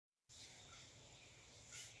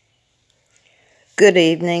Good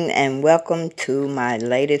evening and welcome to my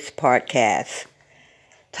latest podcast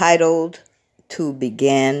titled To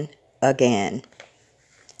Begin Again.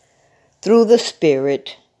 Through the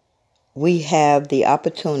Spirit, we have the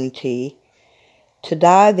opportunity to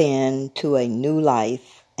dive into a new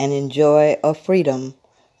life and enjoy a freedom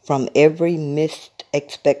from every missed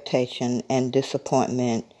expectation and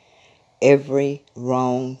disappointment, every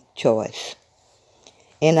wrong choice.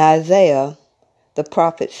 In Isaiah, the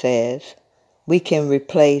prophet says, we can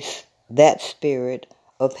replace that spirit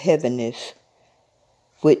of heaviness,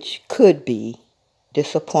 which could be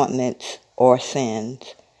disappointments or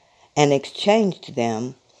sins, and exchange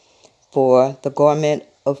them for the garment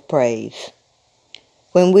of praise.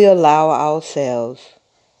 When we allow ourselves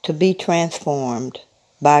to be transformed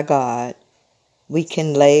by God, we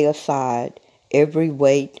can lay aside every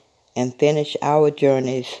weight and finish our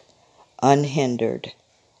journeys unhindered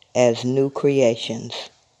as new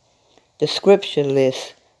creations. The scripture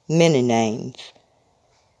lists many names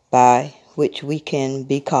by which we can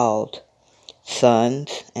be called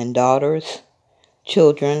sons and daughters,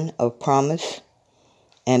 children of promise,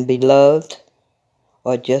 and beloved,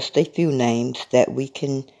 or just a few names that we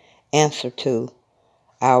can answer to.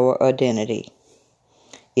 Our identity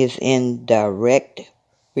is in direct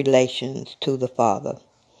relations to the Father.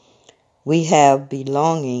 We have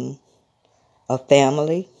belonging, a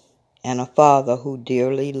family, and a Father who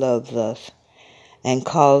dearly loves us and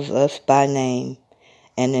calls us by name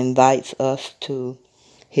and invites us to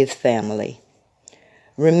His family.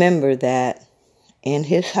 Remember that in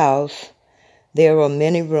His house there are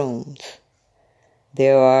many rooms.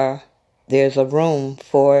 There's a room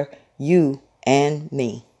for you and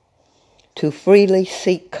me to freely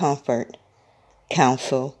seek comfort,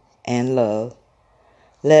 counsel, and love.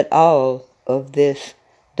 Let all of this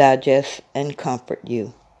digest and comfort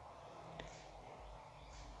you.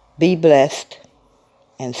 Be blessed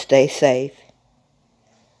and stay safe.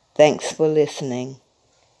 Thanks for listening.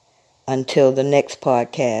 Until the next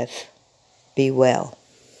podcast, be well.